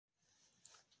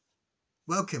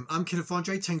Welcome, I'm Kenneth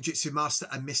Andre, Tenjutsu Master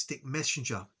and Mystic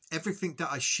Messenger. Everything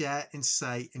that I share and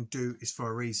say and do is for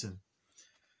a reason.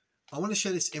 I want to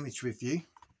share this image with you.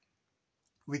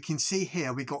 We can see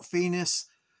here we got Venus,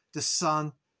 the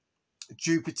Sun,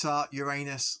 Jupiter,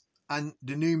 Uranus and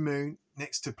the new moon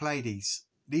next to Pleiades.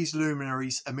 These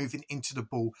luminaries are moving into the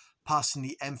ball, passing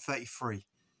the M33.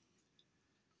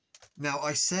 Now,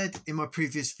 I said in my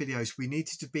previous videos we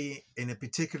needed to be in a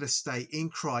particular state in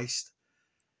Christ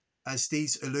as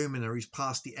these luminaries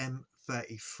pass the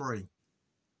M33.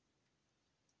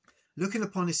 Looking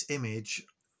upon this image,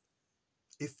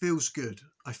 it feels good.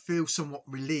 I feel somewhat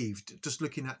relieved just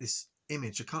looking at this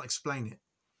image. I can't explain it.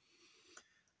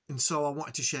 And so I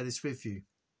wanted to share this with you.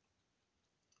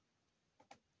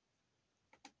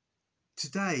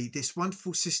 Today, this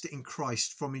wonderful sister in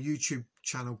Christ from a YouTube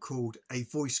channel called A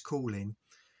Voice Calling,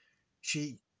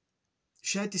 she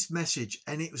shared this message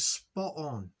and it was spot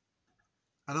on.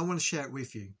 And I want to share it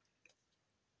with you.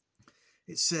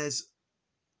 It says,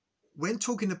 when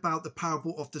talking about the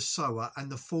parable of the sower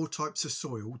and the 4 types of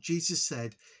soil, Jesus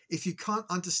said, if you can't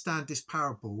understand this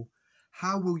parable,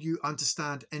 how will you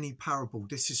understand any parable?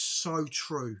 This is so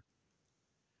true.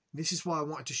 This is why I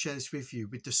wanted to share this with you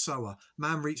with the sower.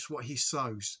 Man reaps what he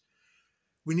sows.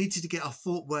 We needed to get our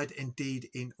thought, word and deed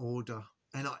in order.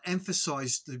 And I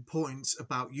emphasized the importance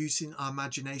about using our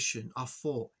imagination, our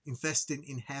thought, investing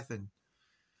in heaven.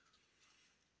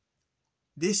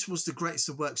 This was the greatest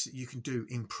of works that you can do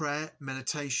in prayer,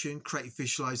 meditation, creative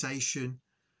visualization.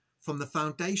 From the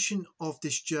foundation of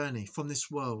this journey, from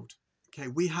this world, okay,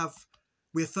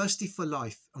 we're thirsty for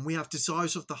life and we have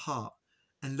desires of the heart,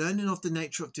 and learning of the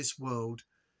nature of this world,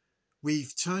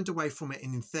 we've turned away from it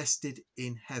and invested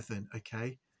in heaven,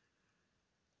 okay?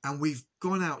 And we've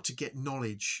gone out to get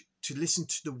knowledge, to listen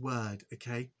to the word,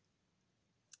 okay?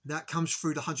 That comes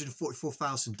through the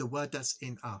 144,000, the word that's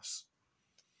in us.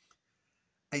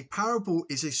 A parable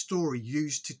is a story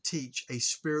used to teach a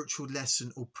spiritual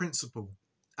lesson or principle.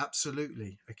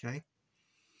 Absolutely, okay?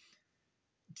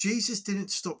 Jesus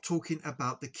didn't stop talking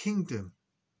about the kingdom.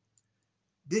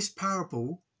 This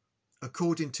parable,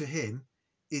 according to him,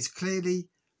 is clearly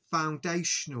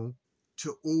foundational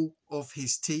to all of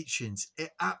his teachings.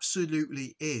 It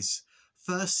absolutely is.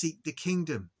 First, seek the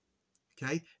kingdom,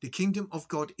 okay? The kingdom of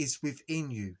God is within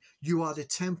you. You are the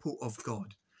temple of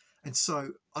God. And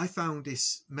so I found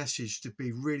this message to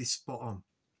be really spot on.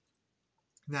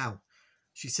 Now,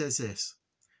 she says this.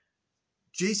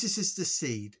 Jesus is the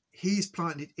seed. He is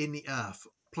planted in the earth,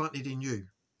 planted in you,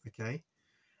 okay?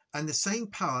 And the same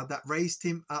power that raised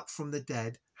him up from the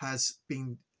dead has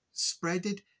been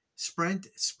spreading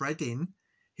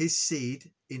his seed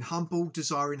in humble,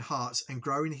 desiring hearts and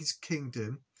growing his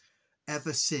kingdom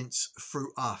ever since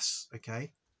through us,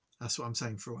 okay? That's what I'm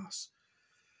saying, through us.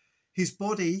 His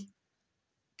body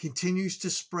continues to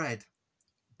spread,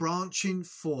 branching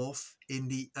forth in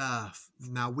the earth.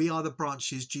 Now, we are the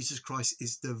branches. Jesus Christ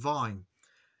is the vine.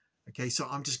 Okay, so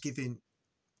I'm just giving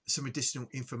some additional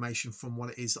information from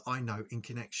what it is that I know in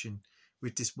connection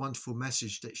with this wonderful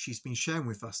message that she's been sharing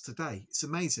with us today. It's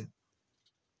amazing.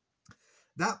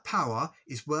 That power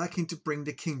is working to bring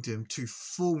the kingdom to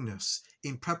fullness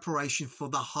in preparation for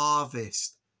the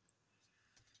harvest.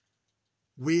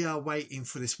 We are waiting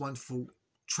for this wonderful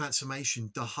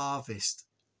transformation, the harvest.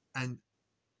 And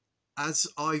as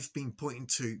I've been pointing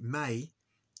to, May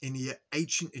in the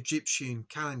ancient Egyptian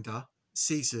calendar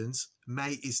seasons,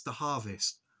 May is the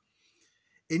harvest.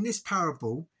 In this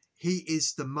parable, he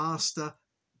is the master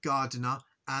gardener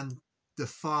and the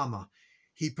farmer.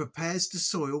 He prepares the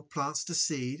soil, plants the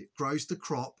seed, grows the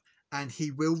crop, and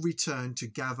he will return to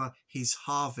gather his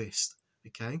harvest.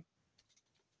 Okay,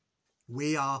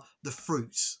 we are the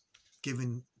fruits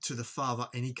given to the Father,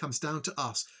 and he comes down to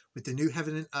us with the new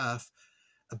heaven and earth,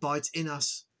 abides in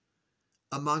us,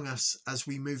 among us as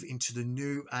we move into the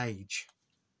new age.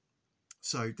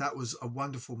 So that was a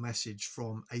wonderful message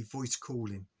from A Voice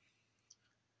Calling.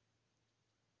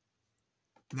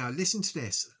 Now listen to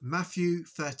this, Matthew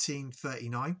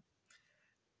 13:39.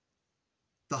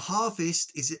 The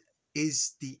harvest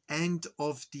is the end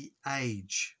of the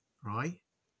age, right?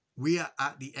 We are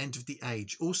at the end of the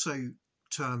age, also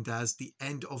termed as the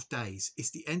end of days.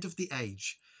 It's the end of the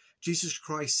age. Jesus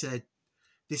Christ said,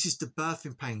 this is the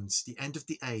birthing pains, the end of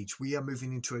the age. We are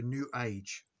moving into a new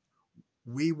age.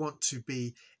 We want to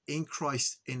be in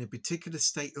Christ in a particular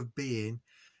state of being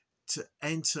to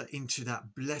enter into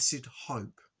that blessed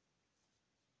hope.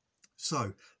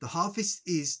 So the harvest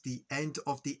is the end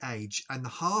of the age, and the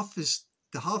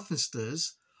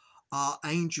harvesters are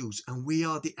angels, and we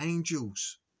are the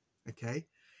angels. Okay,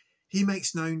 he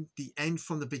makes known the end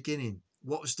from the beginning,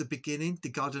 What was the beginning? The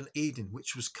Garden of Eden,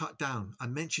 which was cut down. I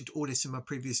mentioned all this in my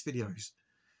previous videos.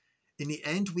 In the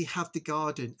end, we have the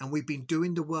garden, and we've been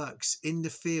doing the works in the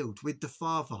field with the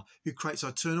Father, who creates our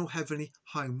eternal heavenly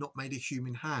home not made of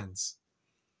human hands.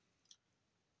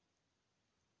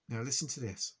 Now listen to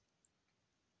this.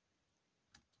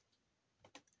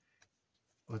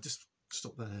 I'll just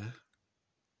stop there.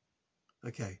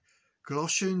 Okay.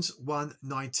 Colossians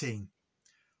 1:19.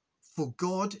 For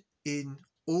God in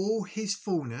all his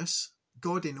fullness,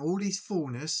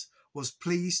 was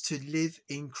pleased to live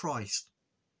in Christ.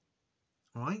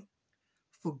 Right?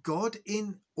 For God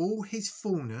in all his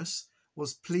fullness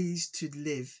was pleased to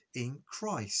live in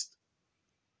Christ.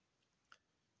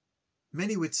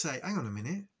 Many would say, hang on a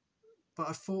minute, but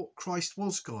I thought Christ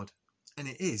was God. And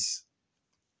it is.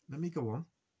 Let me go on.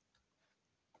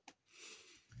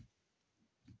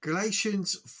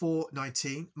 Galatians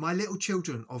 4:19. My little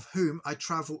children, of whom I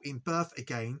travel in birth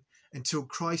again, until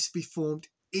Christ be formed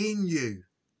in you.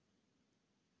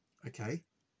 Okay.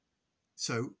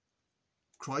 So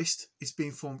Christ is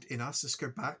being formed in us. Let's go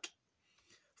back.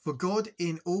 For God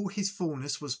in all his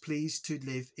fullness was pleased to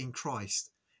live in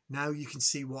Christ. Now you can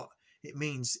see what it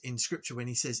means in scripture when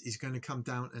he says he's going to come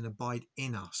down and abide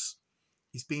in us.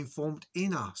 He's being formed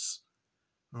in us.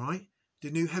 All right. The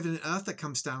new heaven and earth that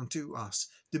comes down to us.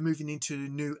 The moving into the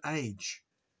new age.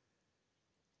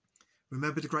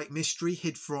 Remember the great mystery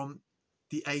hid from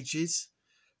the ages,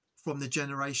 from the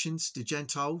generations, the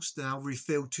Gentiles, now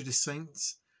revealed to the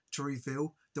saints, to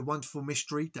reveal the wonderful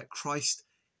mystery that Christ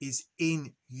is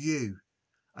in you.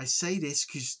 I say this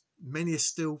because many are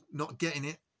still not getting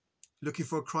it, looking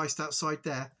for a Christ outside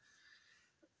there.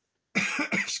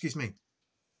 Excuse me.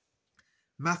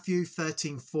 Matthew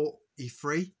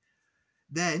 13:43.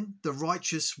 Then the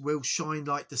righteous will shine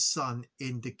like the sun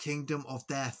in the kingdom of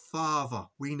their Father.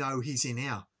 We know he's in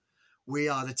here. We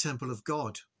are the temple of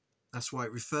God. That's why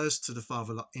it refers to the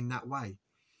Father in that way.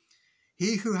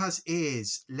 He who has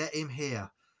ears, let him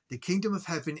hear. The kingdom of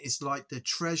heaven is like the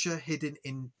treasure hidden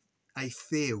in a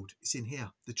field. It's in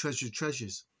here, the treasure of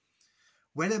treasures.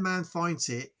 When a man finds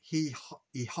it, he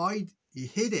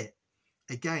hid it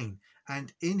again,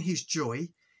 and in his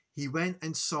joy, he went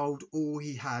and sold all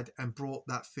he had and bought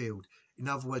that field. In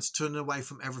other words, turning away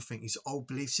from everything, his old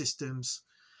belief systems,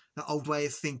 the old way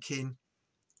of thinking.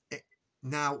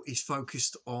 Now he's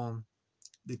focused on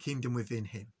the kingdom within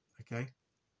him. Okay.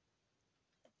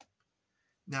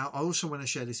 Now, I also want to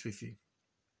share this with you.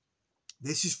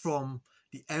 This is from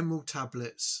the Emerald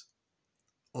Tablets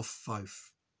of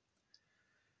Thoth.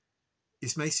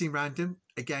 This may seem random.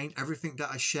 Again, everything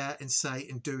that I share and say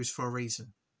and do is for a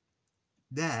reason.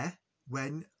 There,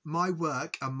 when my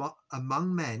work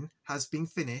among men has been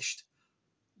finished,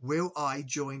 will I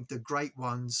join the great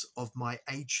ones of my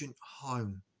ancient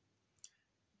home.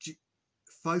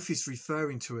 Thoth is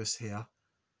referring to us here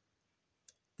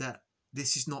that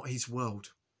this is not his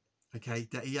world. Okay,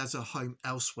 that he has a home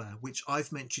elsewhere, which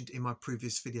I've mentioned in my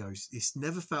previous videos. It's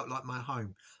never felt like my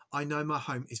home. I know my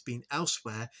home is being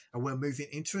elsewhere, and we're moving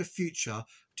into a future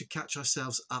to catch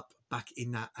ourselves up back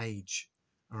in that age.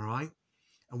 All right,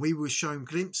 and we were shown a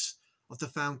glimpse of the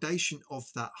foundation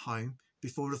of that home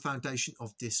before the foundation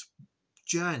of this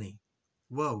journey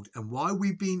world. And while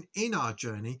we've been in our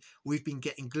journey, we've been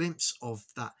getting a glimpse of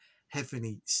that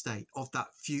heavenly state, of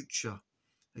that future.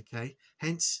 Okay,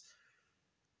 hence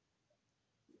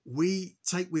we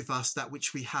take with us that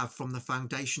which we have from the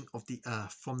foundation of the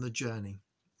earth, from the journey.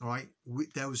 All right.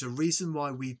 There was a reason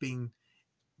why we've been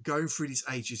going through these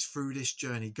ages, through this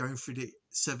journey, going through the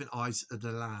 7 eyes of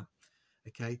the Lamb.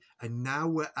 Okay. And now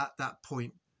we're at that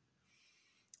point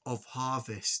of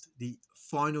harvest, the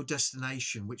final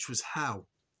destination, which was hell.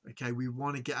 Okay. We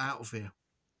want to get out of here.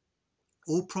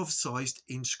 All prophesied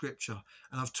in scripture,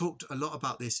 and I've talked a lot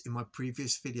about this in my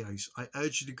previous videos. I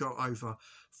urge you to go over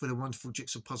for the wonderful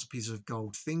jigsaw puzzle pieces of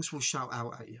gold. Things will shout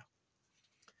out at you.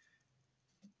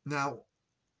 Now,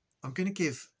 I'm going to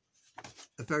give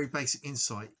a very basic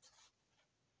insight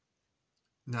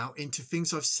now into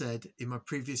things I've said in my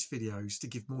previous videos to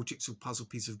give more jigsaw puzzle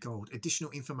pieces of gold, additional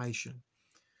information,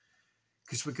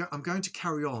 because I'm going to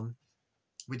carry on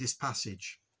with this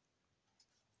passage.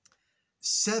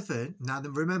 7, now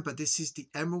remember, this is the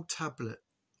Emerald Tablet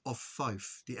of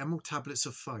Thoth, the Emerald Tablets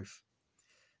of Thoth.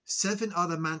 7 are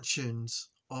the mansions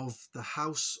of the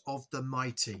house of the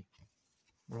mighty,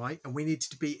 right? And we need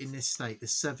to be in this state, the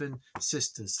 7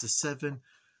 sisters, the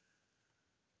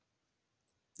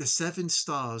seven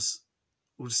stars,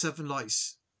 or the 7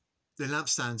 lights, the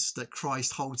lampstands that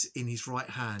Christ holds in his right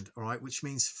hand, all right? Which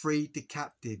means free the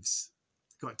captives.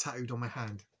 Got it tattooed on my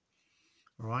hand,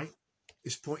 all right?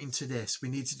 Is pointing to this. We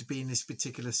needed to be in this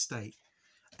particular state.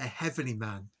 a heavenly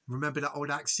man. Remember that old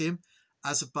axiom?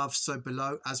 As above, so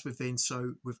below, as within,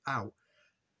 so without.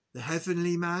 The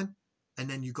heavenly man, and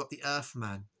then you've got the earth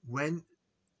man. When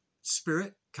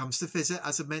spirit comes to visit,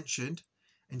 as I mentioned,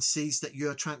 and sees that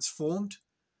you're transformed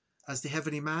as the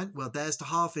heavenly man, well, there's the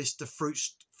harvest, the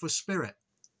fruits for spirit.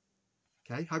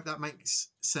 Okay, hope that makes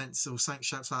sense, or something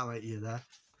shouts out at you there.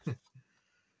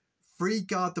 3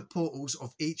 guard the portals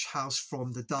of each house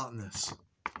from the darkness.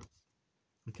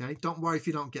 Okay, don't worry if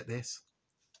you don't get this.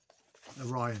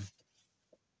 Orion.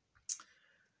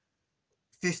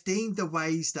 15, the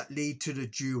ways that lead to the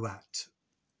duat.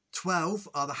 12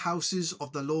 are the houses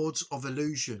of the lords of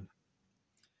illusion.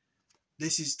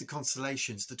 This is the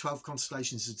constellations, the 12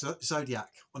 constellations of zodiac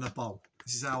on a bowl.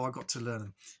 This is how I got to learn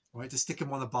them. All right, to stick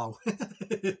them on a bowl.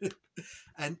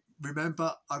 And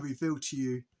remember, I revealed to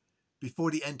you before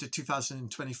the end of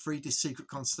 2023 this secret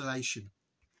constellation.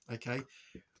 Okay,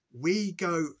 we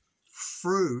go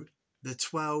through the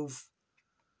 12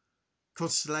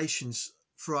 constellations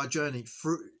through our journey,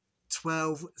 through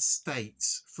 12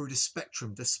 states, through the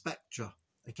spectrum, the spectra,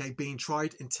 okay, being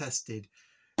tried and tested,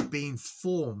 being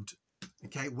formed,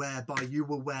 okay, whereby you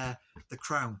will wear the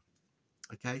crown,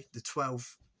 okay, the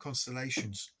 12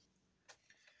 constellations.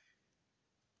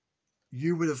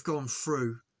 You would have gone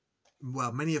through,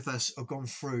 well, many of us have gone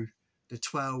through the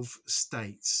 12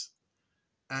 states,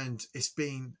 and it's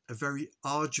been a very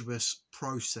arduous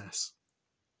process,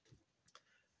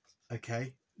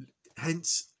 okay.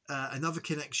 Hence, another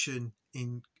connection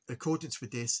in accordance with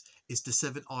this is the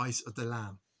 7 eyes of the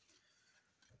Lamb.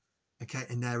 Okay,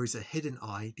 and there is a hidden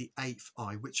eye, the 8th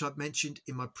eye, which I've mentioned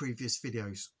in my previous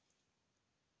videos.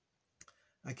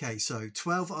 Okay, so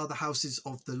 12 are the houses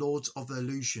of the lords of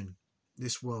illusion,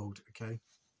 this world, okay.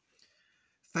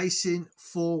 Facing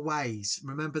 4 ways.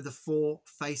 Remember the 4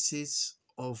 faces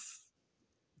of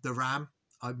the ram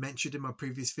I mentioned in my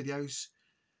previous videos?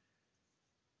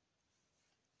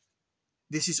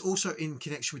 This is also in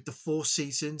connection with the 4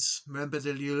 seasons. Remember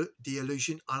the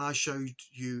illusion? And I showed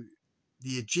you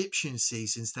the Egyptian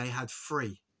seasons. They had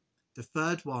 3. The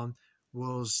 3rd one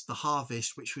was the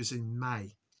harvest, which was in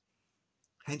May.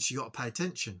 Hence, you got to pay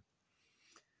attention.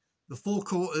 The 4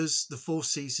 quarters, the 4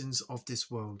 seasons of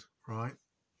this world, right?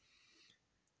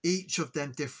 Each of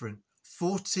them different.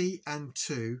 40 and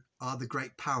 2 are the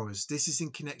great powers. This is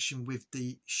in connection with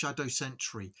the shadow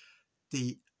century,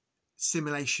 the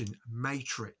simulation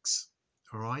matrix,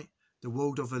 all right, the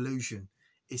world of illusion.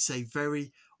 It's a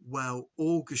very well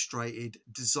orchestrated,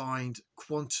 designed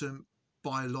quantum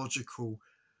biological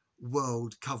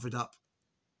world covered up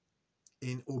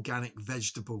in organic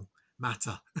vegetable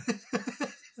matter.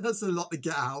 That's a lot to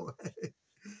get out.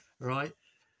 Right,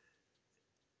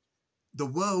 the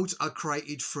worlds are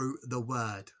created through the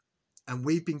word, and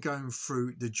we've been going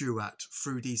through the duat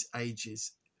through these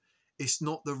ages. It's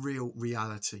not the real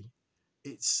reality.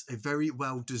 It's a very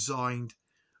well designed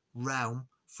realm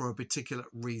for a particular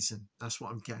reason. That's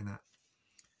what I'm getting at.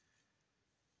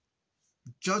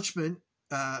 Judgment,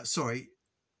 40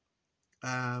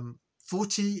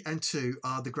 and 2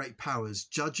 are the great powers,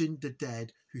 judging the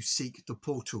dead who seek the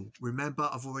portal. Remember,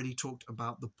 I've already talked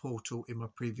about the portal in my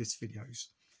previous videos,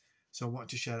 so I want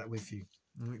to share that with you.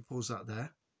 Let me pause that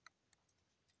there.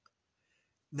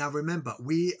 Now remember,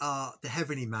 we are the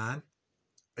heavenly man,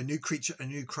 a new creature, a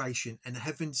new creation, and the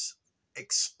heavens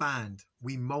expand,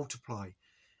 we multiply,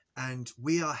 and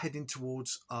we are heading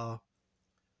towards our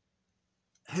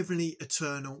heavenly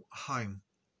eternal home,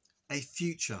 a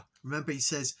future. Remember, he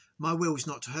says, my will is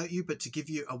not to hurt you, but to give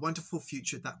you a wonderful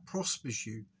future that prospers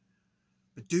you.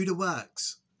 But do the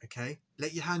works, okay?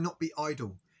 Let your hand not be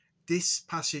idle. This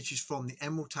passage is from the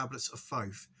Emerald Tablets of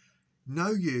Thoth.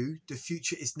 Know you, the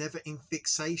future is never in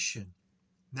fixation.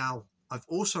 Now, I've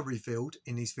also revealed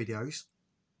in these videos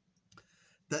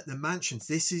that the mansions,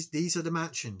 these are the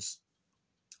mansions,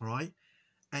 all right?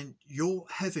 And your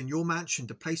heaven, your mansion,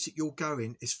 the place that you're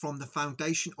going is from the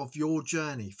foundation of your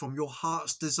journey, from your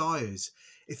heart's desires.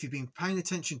 If you've been paying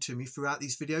attention to me throughout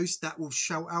these videos, that will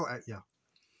shout out at you.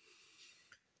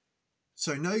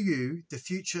 So know you, the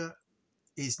future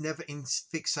is never in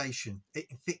fixation.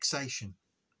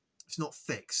 It's not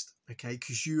fixed, okay?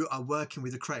 Because you are working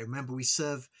with the Creator. Remember, we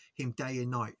serve him day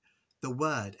and night. The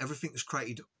Word, everything was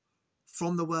created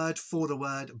from the Word, for the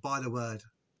Word, by the Word.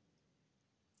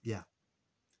 Yeah.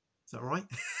 Is that right?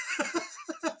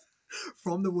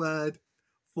 From the Word,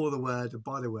 for the Word, and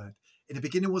by the Word. In the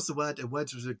beginning was the Word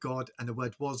was with God, and the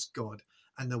Word was God.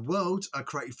 And the worlds are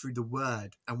created through the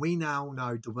Word. And we now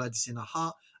know the Word is in our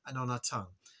heart and on our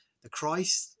tongue. The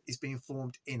Christ is being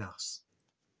formed in us.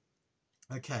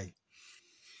 Okay.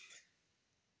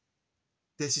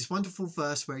 there's this wonderful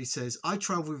verse where he says, I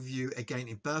travel with you again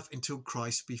in birth until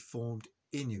Christ be formed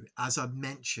in you. As I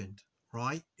mentioned,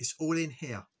 right? It's all in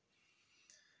here.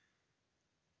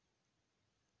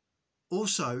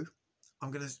 Also, I'm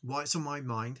going to, while it's on my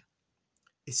mind,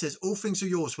 it says, all things are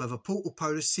yours, whether port or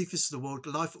polar, Cephas of the world,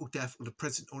 life or death, or the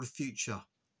present or the future.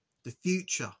 The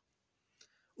future.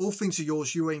 All things are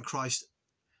yours, you are in Christ,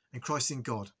 and Christ in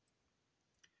God.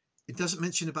 It doesn't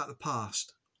mention about the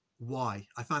past. Why?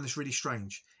 I found this really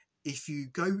strange. If you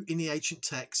go in the ancient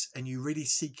texts and you really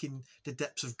seek in the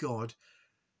depths of God,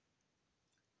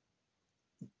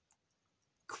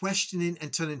 questioning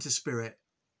and turning to spirit,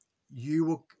 you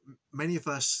will, many of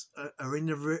us are in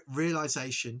the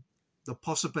realization, the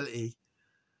possibility,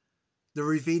 the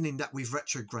revealing that we've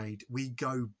retrograde. We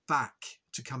go back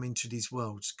to come into these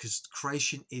worlds because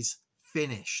creation is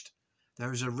finished.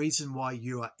 There is a reason why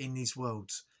you are in these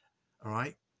worlds. All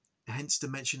right. Hence the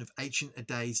mention of ancient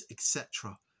days,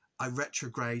 etc. I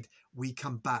retrograde. We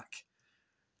come back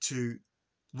to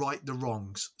right the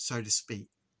wrongs, so to speak,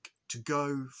 to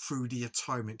go through the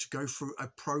atonement, to go through a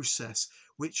process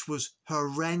which was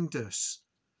horrendous,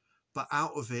 but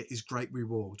out of it is great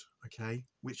reward. Okay,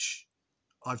 which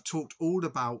I've talked all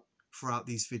about throughout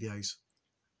these videos.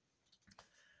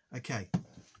 Okay,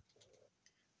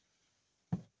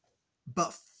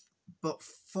 but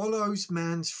follows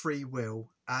man's free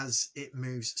will as it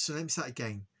moves. So let me say that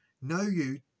again. Know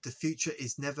you, the future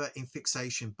is never in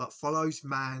fixation, but follows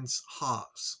man's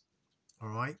hearts. All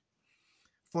right,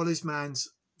 follows man's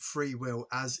free will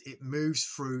as it moves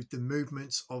through the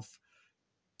movements of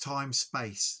time,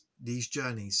 space, these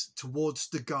journeys towards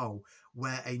the goal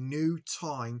where a new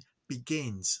time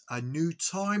begins, a new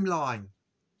timeline.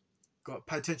 Got to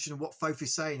pay attention to what Thoth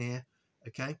is saying here,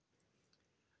 okay?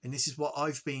 And this is what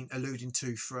I've been alluding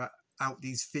to throughout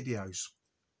these videos.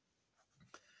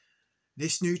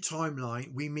 This new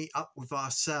timeline, we meet up with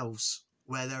ourselves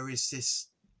where there is this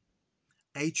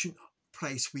ancient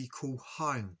place we call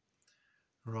home,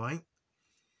 right?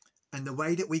 And the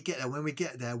way that we get there, when we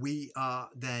get there, we are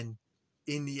then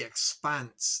in the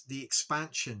expanse, the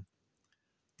expansion,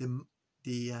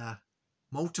 the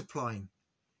multiplying,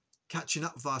 catching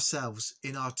up with ourselves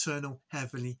in our eternal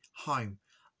heavenly home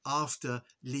after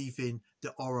leaving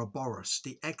the Ouroboros,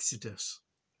 the Exodus.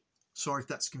 Sorry if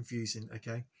that's confusing,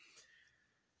 okay?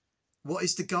 What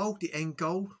is the goal? The end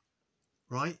goal,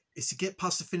 right? Is to get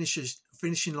past the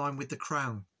finishing line with the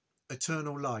crown,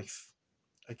 eternal life.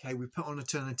 Okay, we put on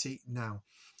eternity now.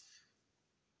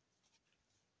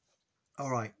 All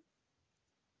right,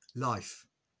 life,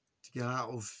 to get out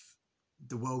of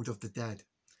the world of the dead.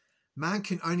 Man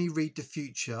can only read the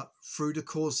future through the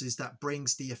causes that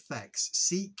brings the effects.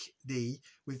 Seek thee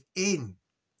within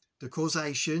the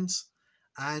causations,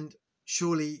 and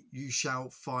surely you shall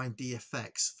find the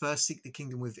effects. First seek the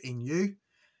kingdom within you.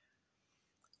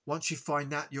 Once you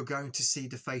find that, you're going to see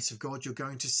the face of God. You're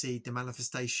going to see the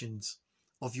manifestations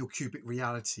of your cubic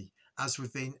reality, as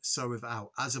within, so without,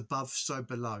 as above, so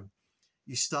below.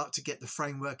 You start to get the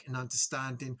framework and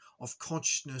understanding of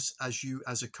consciousness as you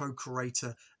as a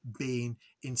co-creator being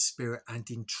in spirit and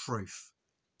in truth.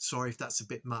 Sorry if that's a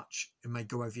bit much. It may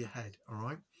go over your head, all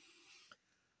right?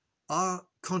 Our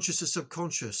conscious or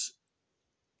subconscious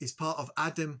is part of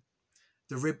Adam,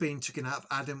 the rib being taken out of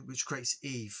Adam, which creates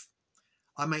Eve.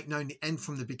 I make known the end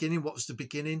from the beginning. What was the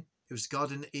beginning? It was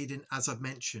Garden of Eden, as I've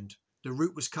mentioned. The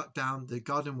root was cut down. The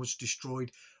garden was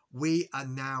destroyed. We are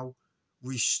now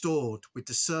restored with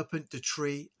the serpent, the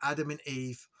tree, Adam and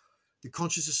Eve, the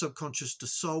conscious and subconscious, the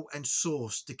soul and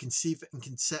source, the conceiver and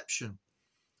conception.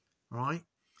 Right?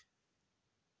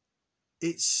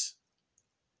 It's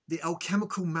the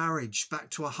alchemical marriage back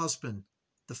to our husband,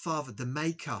 the father, the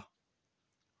maker.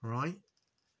 Right?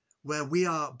 Where we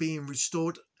are being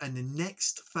restored, and the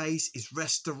next phase is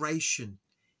restoration,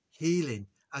 healing,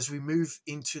 as we move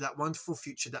into that wonderful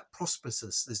future that prospers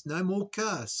us. There's no more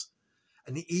curse,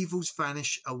 and the evils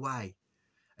vanish away.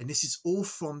 And this is all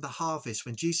from the harvest,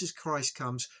 when Jesus Christ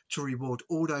comes to reward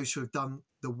all those who have done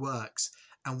the works,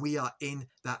 and we are in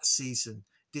that season.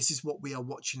 This is what we are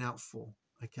watching out for,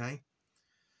 okay?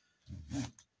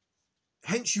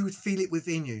 Hence, you would feel it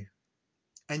within you,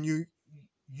 and you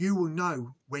will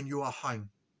know when you are home.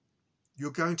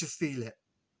 You're going to feel it.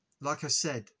 Like I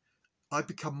said, I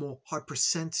become more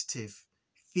hypersensitive,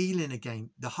 feeling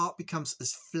again. The heart becomes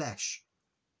as flesh.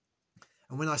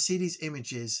 And when I see these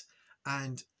images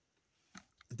and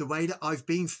the way that I've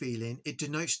been feeling, it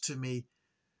denotes to me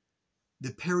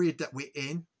the period that we're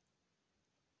in,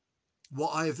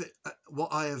 what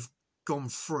I have gone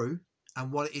through,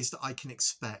 and what it is that I can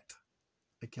expect.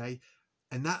 Okay,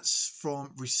 and that's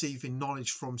from receiving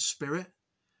knowledge from spirit,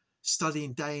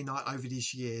 studying day and night over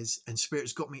these years, and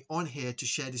Spirit's got me on here to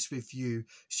share this with you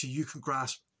so you can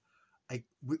grasp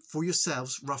for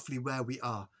yourselves roughly where we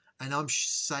are. And I'm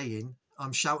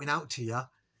shouting out to you,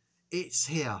 it's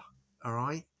here, all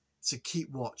right? So keep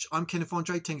watch. I'm Kenneth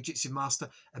Andre, Tenjutsu Master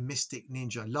and Mystic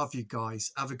Ninja. Love you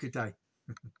guys. Have a good day.